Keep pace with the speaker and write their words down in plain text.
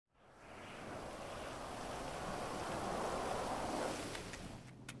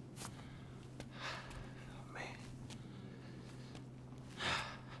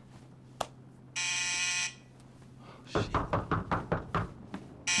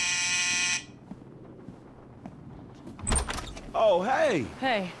Oh, hey.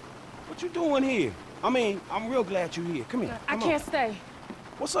 Hey. What you doing here? I mean, I'm real glad you're here. Come here. I can't stay.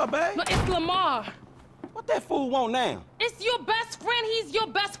 What's up, babe? No, it's Lamar. What that fool want now? It's your best friend. He's your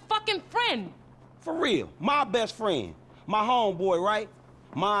best fucking friend. For real. My best friend. My homeboy, right?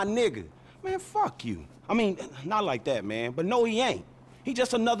 My nigga. Man, fuck you. I mean, not like that, man. But no, he ain't. He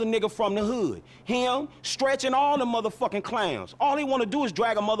just another nigga from the hood. Him, stretching all the motherfucking clowns. All he wanna do is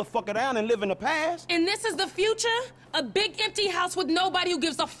drag a motherfucker down and live in the past. And this is the future? A big empty house with nobody who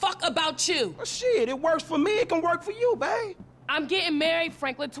gives a fuck about you. Well, shit, it works for me, it can work for you, babe. I'm getting married,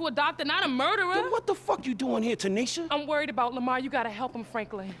 Franklin, to a doctor, not a murderer. Then what the fuck you doing here, Tanisha? I'm worried about Lamar. You gotta help him,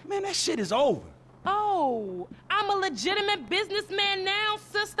 Franklin. Man, that shit is over. Oh, I'm a legitimate businessman now,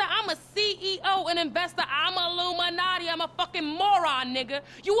 sister. I'm a CEO, an investor. I'm a Illuminati. I'm a fucking moron, nigga.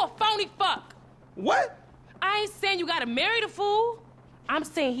 You a phony fuck. What? I ain't saying you gotta marry the fool. I'm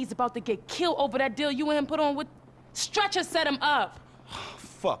saying he's about to get killed over that deal you and him put on with... Stretcher set him up.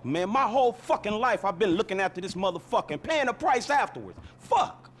 Fuck, man. My whole fucking life I've been looking after this motherfucking, paying the price afterwards.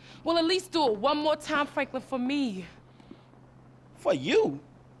 Fuck. Well, at least do it one more time, Franklin, for me. For you?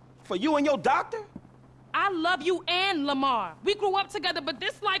 For you and your doctor? I love you and Lamar. We grew up together, but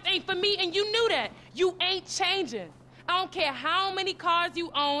this life ain't for me, and you knew that. You ain't changing. I don't care how many cars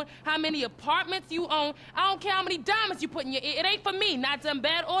you own, how many apartments you own. I don't care how many diamonds you put in your ear. It ain't for me, not done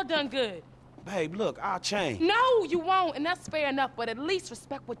bad or done good. Babe, look, I'll change. No, you won't, and that's fair enough, but at least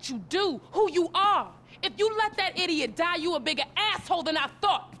respect what you do, who you are. If you let that idiot die, you a bigger asshole than I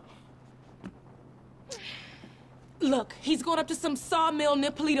thought. Look, he's going up to some sawmill near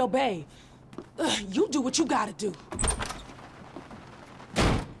Paleto Bay. You do what you gotta do.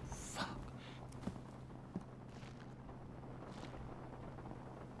 Fuck.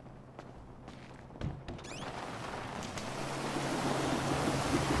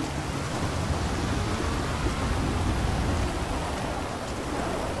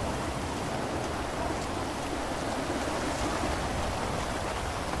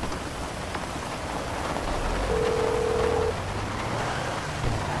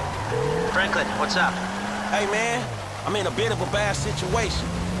 Franklin, what's up? Hey, man, I'm in a bit of a bad situation.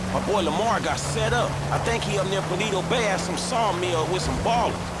 My boy Lamar got set up. I think he up near Paleto Bay at some sawmill with some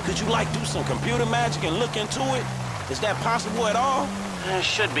ballers. Could you, like, do some computer magic and look into it? Is that possible at all?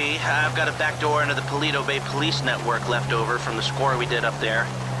 Should be. I've got a back door into the Paleto Bay police network left over from the score we did up there.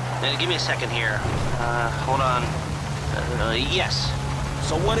 Give me a second here. Hold on. Yes.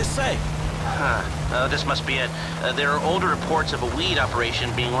 So what it say? Huh. This must be it. There are older reports of a weed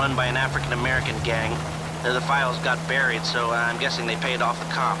operation being run by an African-American gang. The files got buried, so I'm guessing they paid off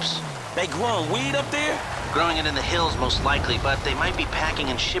the cops. They growing weed up there? Growing it in the hills, most likely, but they might be packing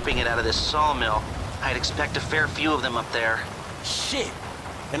and shipping it out of this sawmill. I'd expect a fair few of them up there. Shit.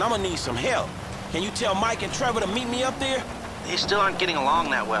 And I'm gonna need some help. Can you tell Mike and Trevor to meet me up there? They still aren't getting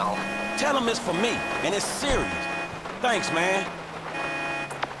along that well. Tell them it's for me, and it's serious. Thanks, man.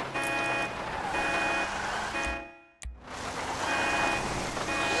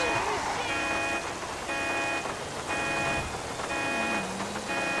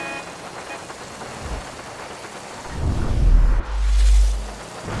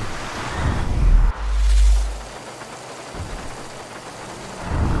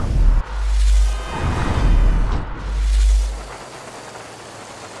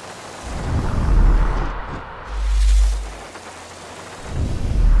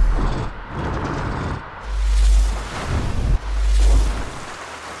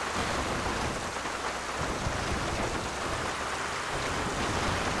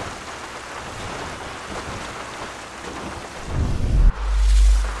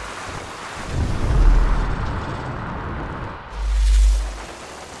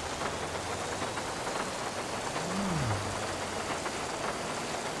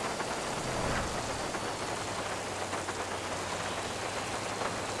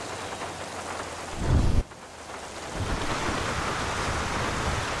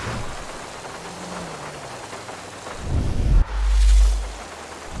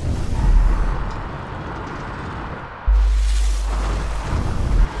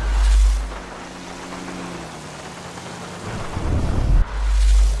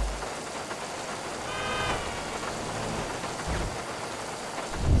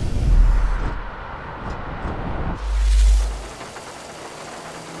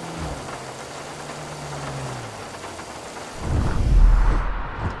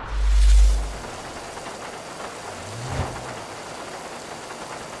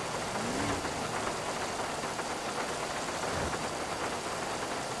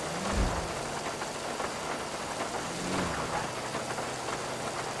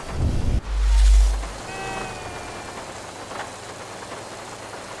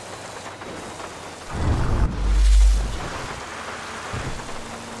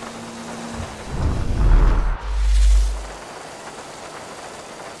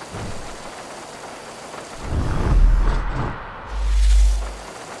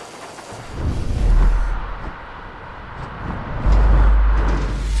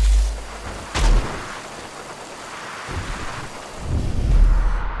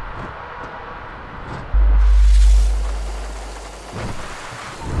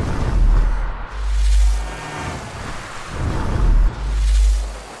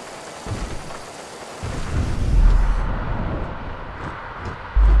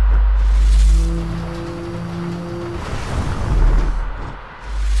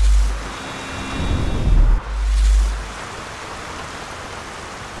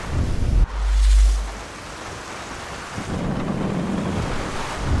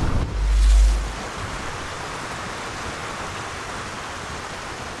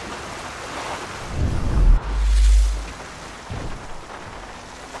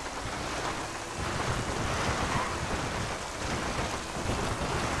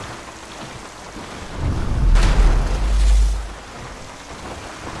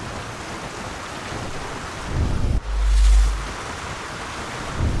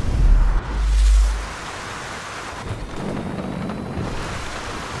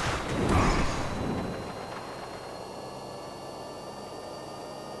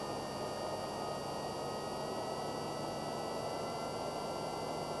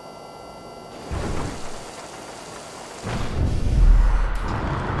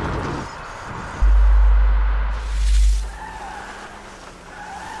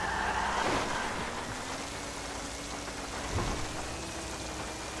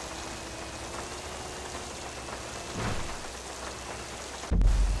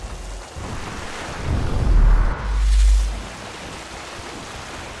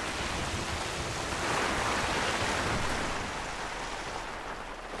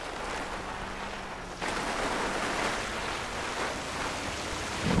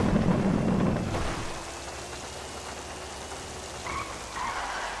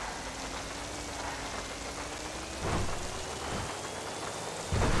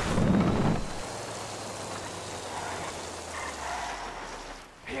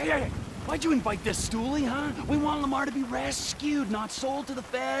 Hey, why'd you invite this stoolie, huh? We want Lamar to be rescued, not sold to the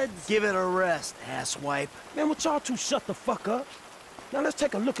feds. Give it a rest, asswipe. Man, would y'all two shut the fuck up? Now let's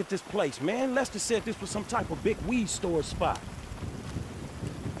take a look at this place, man. Lester said this was some type of big weed store spot.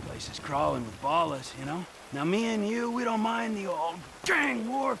 Place is crawling with ballers, you know? Now me and you, we don't mind the old gang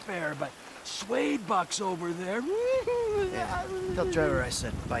warfare, but Suede Buck's over there. Yeah, tell Trevor I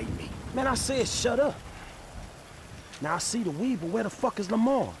said bite me. Man, I said shut up. Now I see the weed, but where the fuck is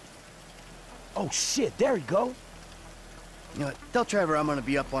Lamar? Oh shit, there he go. You know what? Tell Trevor I'm gonna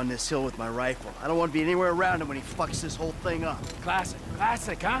be up on this hill with my rifle. I don't want to be anywhere around him when he fucks this whole thing up.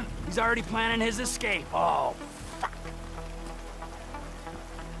 Classic, huh? He's already planning his escape. Oh, fuck.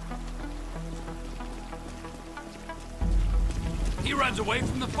 He runs away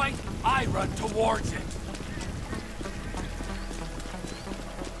from the fight, I run towards it.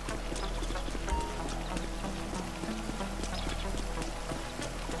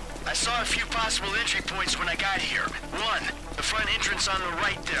 I saw a few possible entry points when I got here. One, the front entrance on the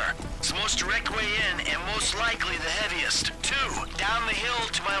right there. It's the most direct way in and most likely the heaviest. Two, down the hill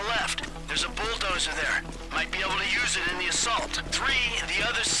to my left. There's a bulldozer there. Might be able to use it in the assault. Three, the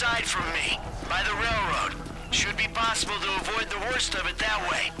other side from me, by the railroad. Should be possible to avoid the worst of it that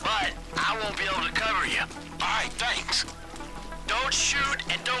way, but I won't be able to cover you. All right, thanks. Don't shoot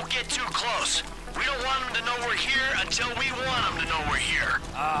and don't get too close. We don't want them to know we're here until we want them to know we're here.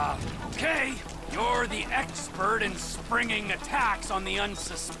 Okay. You're the expert in springing attacks on the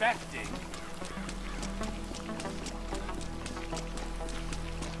unsuspecting.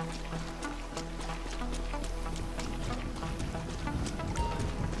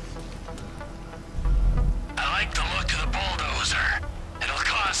 I like the look of the bulldozer. It'll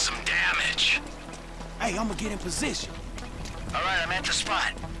cause some damage. Hey, I'm gonna get in position. All right, I'm at the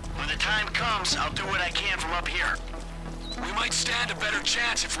spot. When the time comes, I'll do what I can from up here. We might stand a better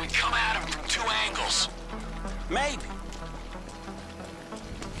chance if we come at him from two angles. Maybe.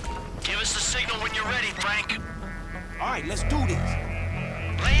 Give us the signal when you're ready, Frank. All right, let's do this.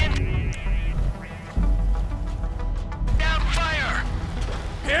 Land. Down fire!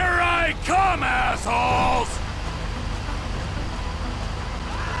 Here I come, assholes!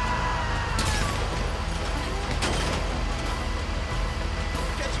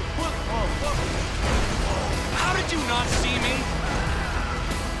 How did you not see me?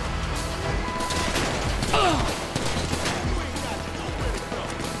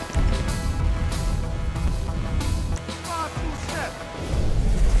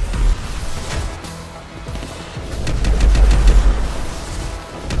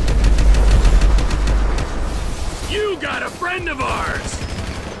 friend of ours!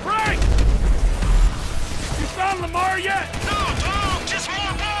 Frank! You found Lamar yet? No, dog, just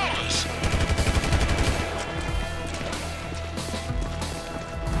more balls!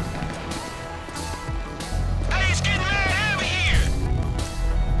 Hey, it's getting mad heavy here!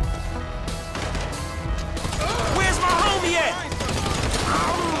 Where's my homie at?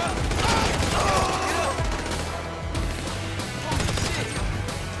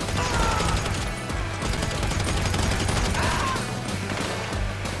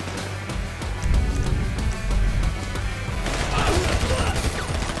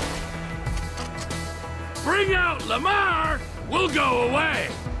 Bring out Lamar, we'll go away.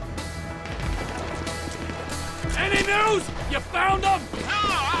 Any news? You found him? No,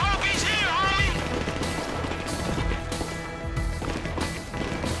 I hope he's here, homie!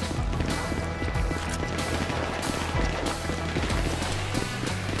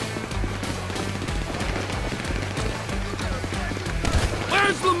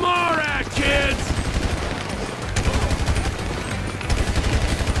 Where's Lamar at, kids?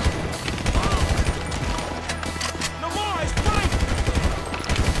 Lamar is Frank!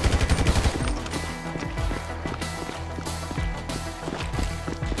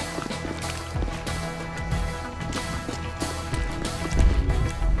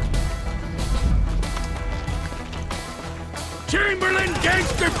 Chamberlain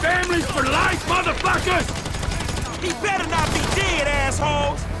gangster families for life, motherfuckers! He better not be dead,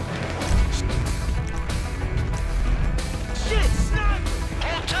 assholes! Shit, sniper!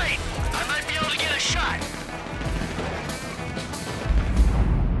 Hold tight! I might be able to get a shot!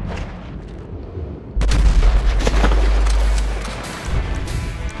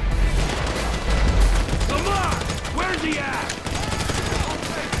 Lamar, where's he at?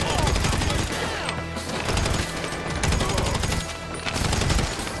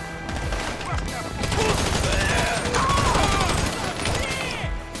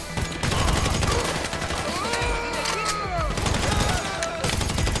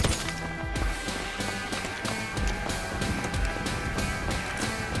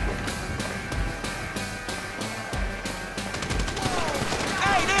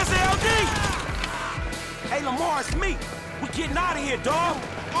 Hey, there's LD! Hey, Lamar, it's me. We getting out of here, dawg.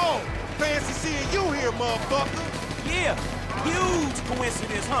 Oh, fancy seeing you here, motherfucker. Yeah, huge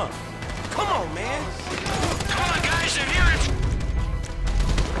coincidence, huh? Come on, man. Come on, guys, they're here in...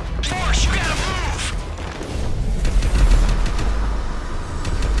 Force, you gotta move!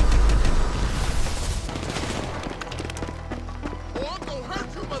 Oh, I'm gonna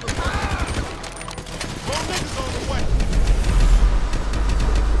hurt you, motherfucker. More niggas on the way.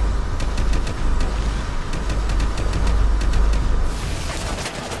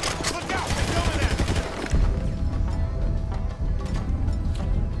 Look out, they're coming at you.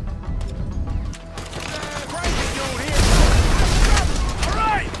 Crazy dude here. All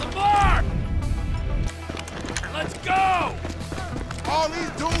right, Lamar! Let's go! All these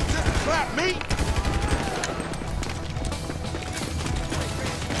dudes just to clap me?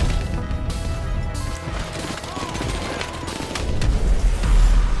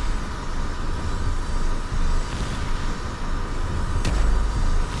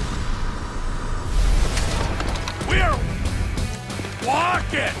 We're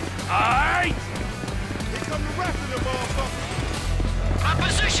walking, all right? Here come the rest of them motherfuckers. My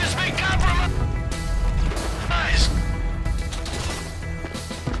position's been compromised!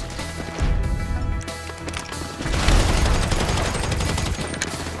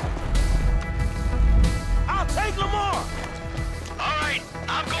 I'll take Lamar! All right,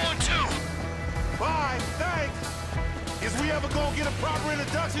 I'm going too. Bye, thanks. Is we ever gonna get a proper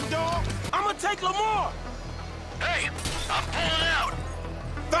introduction, dog? I'ma take Lamar! Hey, I'm pulling out.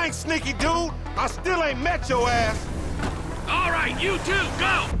 Thanks, sneaky dude. I still ain't met your ass. All right, you two,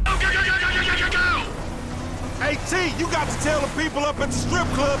 go! Go, go, go, go, go, go, go, go! Hey, T, you got to tell the people up at the strip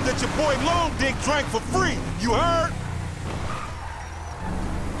club that your boy Long Dick drank for free. You heard?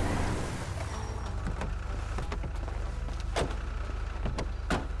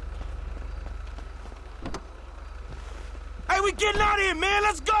 Hey, we getting out of here, man.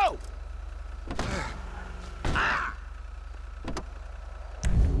 Let's go!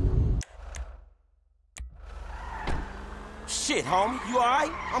 Shit, homie. You all right?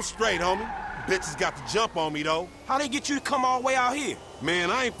 I'm straight, homie. Bitches got the jump on me, though. How they get you to come all the way out here?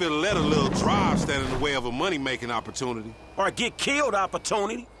 Man, I ain't finna let a little drive stand in the way of a money-making opportunity. Or a get killed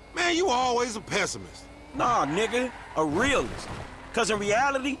opportunity? Man, you always a pessimist. Nah, nigga. A realist. Cause in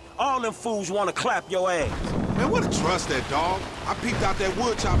reality, all them fools wanna clap your ass. Man, what a trust that dog. I peeped out that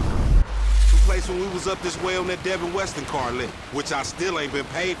wood chopper place when we was up this way on that Devin Weston car lit, which I still ain't been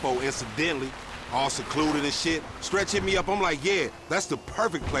paid for, incidentally. all secluded and shit. Stretch hit me up, I'm like, yeah, that's the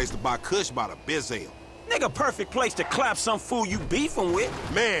perfect place to buy kush by the bizzle. Nigga, perfect place to clap some fool you beefing with.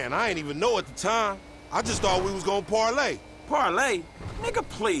 Man, I ain't even know at the time. I just thought we was gonna parlay. Parlay? Nigga,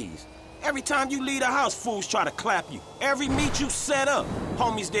 please. Every time you leave the house, fools try to clap you. Every meet you set up,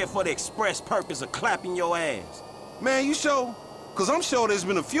 homies there for the express purpose of clapping your ass. Man, you sure? Cause I'm sure there's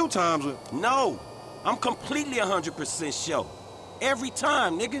been a few times when... No, I'm completely 100% sure. Every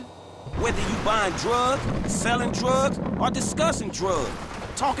time, nigga. Whether you buying drugs, selling drugs, or discussing drugs,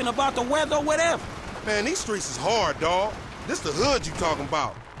 talking about the weather or whatever. Man, these streets is hard, dawg. This the hood you talking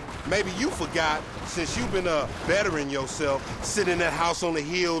about. Maybe you forgot, since you've been bettering yourself, sitting in that house on the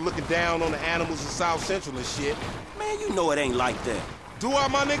hill looking down on the animals in South Central and shit. Man, you know it ain't like that. Do I,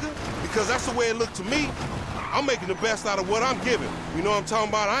 my nigga? Because that's the way it looked to me. I'm making the best out of what I'm giving. You know what I'm talking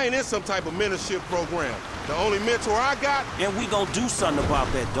about? I ain't in some type of mentorship program. The only mentor I got... And we gonna do something about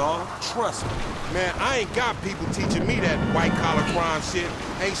that, dawg. Trust me. Man, I ain't got people teaching me that white-collar crime shit.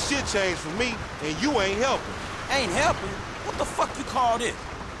 Ain't shit changed for me, and you ain't helping. Ain't helping? What the fuck you call this?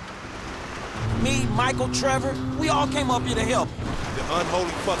 Me, Michael, Trevor, we all came up here to help. The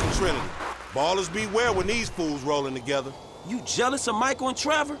unholy fucking trinity. Ballers beware when these fools rolling together. You jealous of Michael and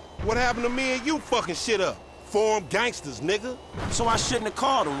Trevor? What happened to me and you fucking shit up? Forum gangsters, nigga. So I shouldn't have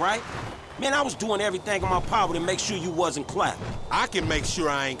called them, right? Man, I was doing everything in my power to make sure you wasn't clapping. I can make sure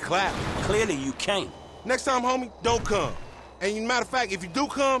I ain't clapping. Clearly you can't. Next time, homie, don't come. And matter of fact, if you do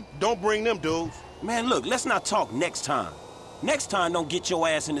come, don't bring them dudes. Man, look, let's not talk next time. Next time, don't get your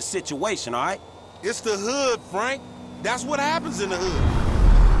ass in the situation, all right? It's the hood, Frank. That's what happens in the hood.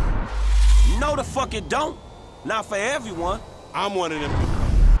 No, the fuck it don't. Not for everyone. I'm one of them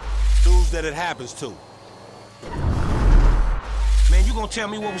dudes that it happens to. Man, you gonna tell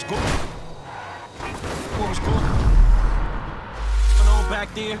me what was going on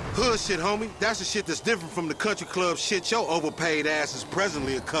back there? Hood shit, homie. That's the shit that's different from the country club shit your overpaid ass is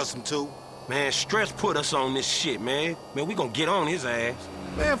presently accustomed to. Man, Stretch put us on this shit, man. Man, we gonna get on his ass.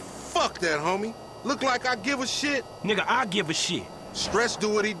 Man, fuck that, homie. Look like I give a shit? Nigga, I give a shit. Stretch do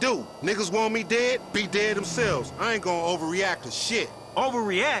what he do. Niggas want me dead, be dead themselves. I ain't gonna overreact to shit.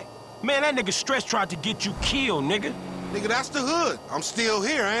 Overreact? Man, that nigga Stretch tried to get you killed, nigga. Nigga, that's the hood. I'm still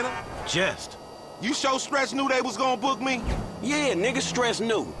here, ain't I? Just. You sure Stretch knew they was gonna book me? Yeah, nigga, Stretch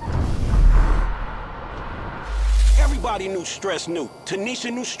knew. Everybody knew Stretch knew.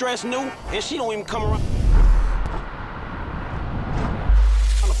 Tanisha knew Stretch knew, and she don't even come around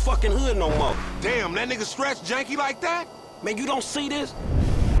the fucking hood no more. Damn, that nigga Stretch janky like that? Man, you don't see this?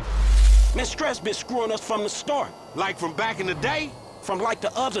 Man, Stretch been screwing us from the start. Like from back in the day? From like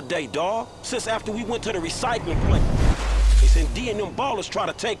the other day, dawg. Since after we went to the recycling plant. And D and them ballers try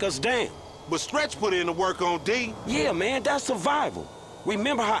to take us down. But Stretch put in the work on D. Yeah, man, that's survival.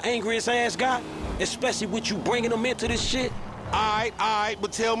 Remember how angry his ass got? Especially with you bringing him into this shit? All right,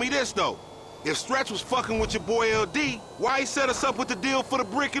 but tell me this, though. If Stretch was fucking with your boy LD, why he set us up with the deal for the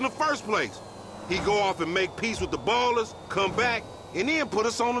brick in the first place? He go off and make peace with the ballers, come back, and then put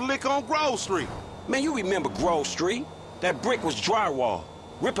us on the lick on Grove Street. Man, you remember Grove Street? That brick was drywall.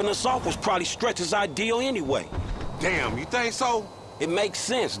 Ripping us off was probably Stretch's ideal anyway. Damn, you think so? It makes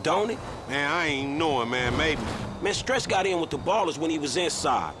sense, don't it? Man, I ain't knowing, man, maybe. Man, Stretch got in with the ballers when he was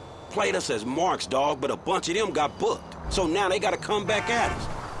inside. Played us as marks, dog, but a bunch of them got booked. So now they gotta come back at us.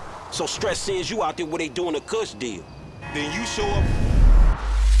 So Stretch sends you out there where they doing a cush deal. Then you show up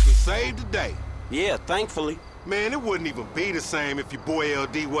to save the day. Yeah, thankfully. Man, it wouldn't even be the same if your boy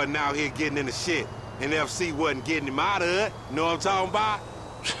LD wasn't out here getting in the shit. And FC wasn't getting him out of it. Know what I'm talking about?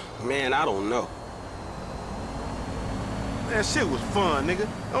 Man, I don't know. That shit was fun, nigga.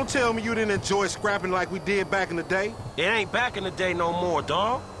 Don't tell me you didn't enjoy scrapping like we did back in the day. It ain't back in the day no more,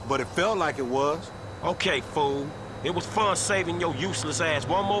 dawg. But it felt like it was. Okay, fool. It was fun saving your useless ass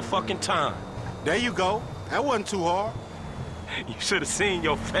one more fucking time. There you go. That wasn't too hard. You should have seen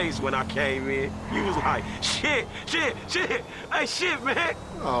your face when I came in. You was like, shit. Hey, shit, man.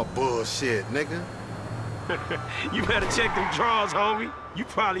 Oh, bullshit, nigga. You better check them drawers, homie. You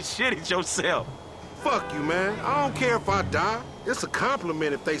probably shitted yourself. Fuck you, man. I don't care if I die. It's a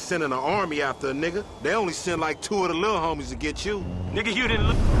compliment if they send an army after a nigga. They only send like 2 of the little homies to get you. Nigga, you didn't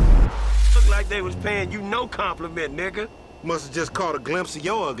look like they was paying you no compliment, nigga. Must have just caught a glimpse of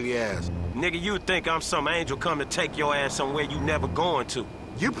your ugly ass. Nigga, you think I'm some angel come to take your ass somewhere you never going to.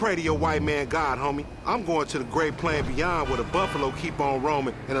 You pray to your white man God, homie. I'm going to the great plain beyond where the buffalo keep on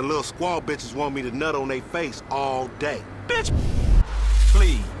roaming and the little squaw bitches want me to nut on their face all day. Bitch,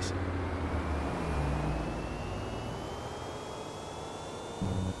 please.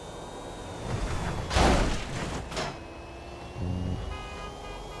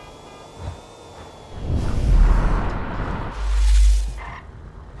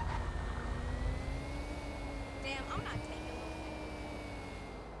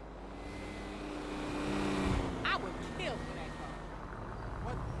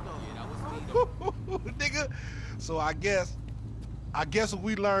 Nigga, so I guess what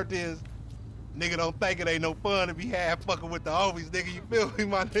we learned is, nigga don't think it ain't no fun to be half fucking with the homies, nigga. You feel me,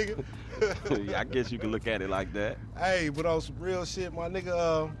 my nigga? Yeah, I guess you can look at it like that. Hey, but on some real shit, my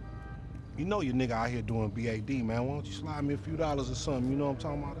nigga, you know your nigga out here doing BAD, man. Why don't you slide me a few dollars or something? You know what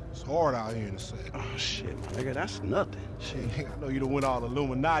I'm talking about? It's hard out here in the set. Oh, shit, my nigga, that's nothing. Shit, nigga, I know you done went all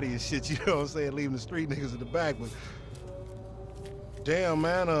Illuminati and shit, you know what I'm saying? Leaving the street niggas in the back, but... Damn,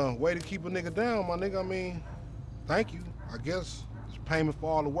 man, way to keep a nigga down, my nigga. I mean, thank you, I guess. It's payment for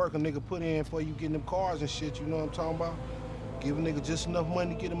all the work a nigga put in for you getting them cars and shit, you know what I'm talking about? Give a nigga just enough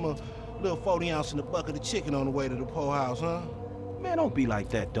money to get him a little 40 ounce in the bucket of chicken on the way to the po house, huh? Man, don't be like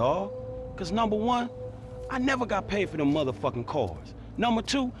that, dawg. Cause number one, I never got paid for them motherfucking cars. Number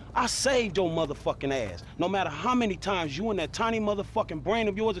two, I saved your motherfucking ass. No matter how many times you and that tiny motherfucking brain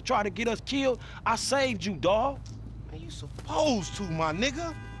of yours have tried to get us killed, I saved you, dawg. Man, you supposed to, my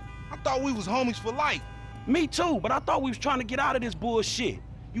nigga. I thought we was homies for life. Me too, but I thought we was trying to get out of this bullshit.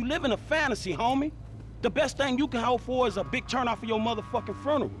 You live in a fantasy, homie. The best thing you can hope for is a big turnout for your motherfucking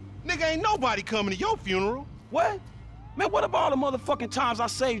funeral. Nigga, ain't nobody coming to your funeral. What? Man, what about all the motherfucking times I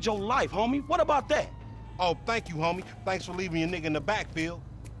saved your life, homie? What about that? Oh, thank you, homie. Thanks for leaving your nigga in the backfield.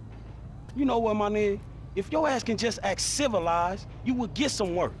 You know what, my nigga? If your ass can just act civilized, you would get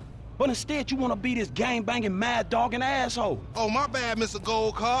some work. But instead, you want to be this gang-banging, mad-dogging asshole. Oh, my bad, Mr.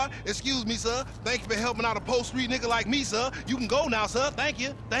 Gold Card. Excuse me, sir. Thank you for helping out a post-street nigga like me, sir. You can go now, sir. Thank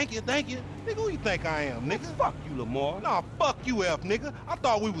you. Thank you. Thank you. Nigga, who you think I am, nigga? Fuck you, Lamar. Nah, fuck you, F, nigga. I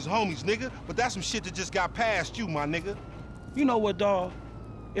thought we was homies, nigga. But that's some shit that just got past you, my nigga. You know what, dawg?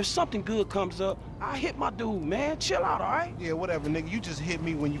 If something good comes up, I hit my dude, man. Chill out, all right? Yeah, whatever, nigga. You just hit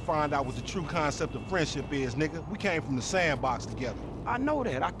me when you find out what the true concept of friendship is, nigga. We came from the sandbox together. I know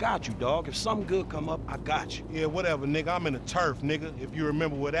that. I got you, dawg. If something good come up, I got you. Yeah, whatever, nigga. I'm in the turf, nigga, if you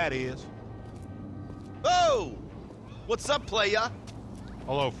remember where that is. Oh! What's up, playa?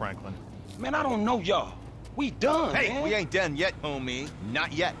 Hello, Franklin. Man, I don't know y'all. We done, Hey, man. we ain't done yet, homie.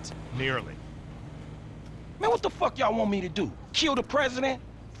 Not yet. Nearly. Man, what the fuck y'all want me to do? Kill the president?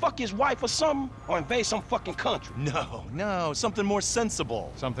 Fuck his wife or something? Or invade some fucking country? No, something more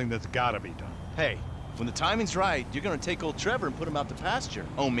sensible. Something that's gotta be done. Hey, when the timing's right, you're gonna take old Trevor and put him out to pasture,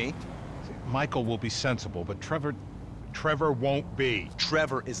 homie. Michael will be sensible, but Trevor won't be.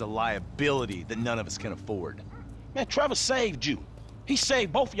 Trevor is a liability that none of us can afford. Man, Trevor saved you. He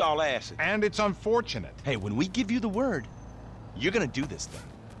saved both y'all asses. And it's unfortunate. Hey, when we give you the word, you're gonna do this thing.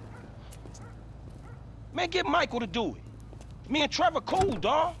 Man, get Michael to do it. Me and Trevor cool,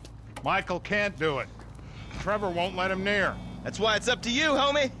 dawg. Michael can't do it. Trevor won't let him near. That's why it's up to you,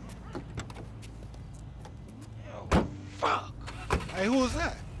 homie. Yo, fuck. Hey, who was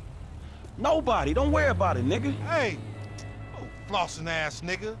that? Nobody. Don't worry about it, nigga. Hey. Oh, flossing ass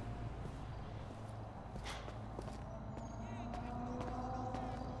nigga.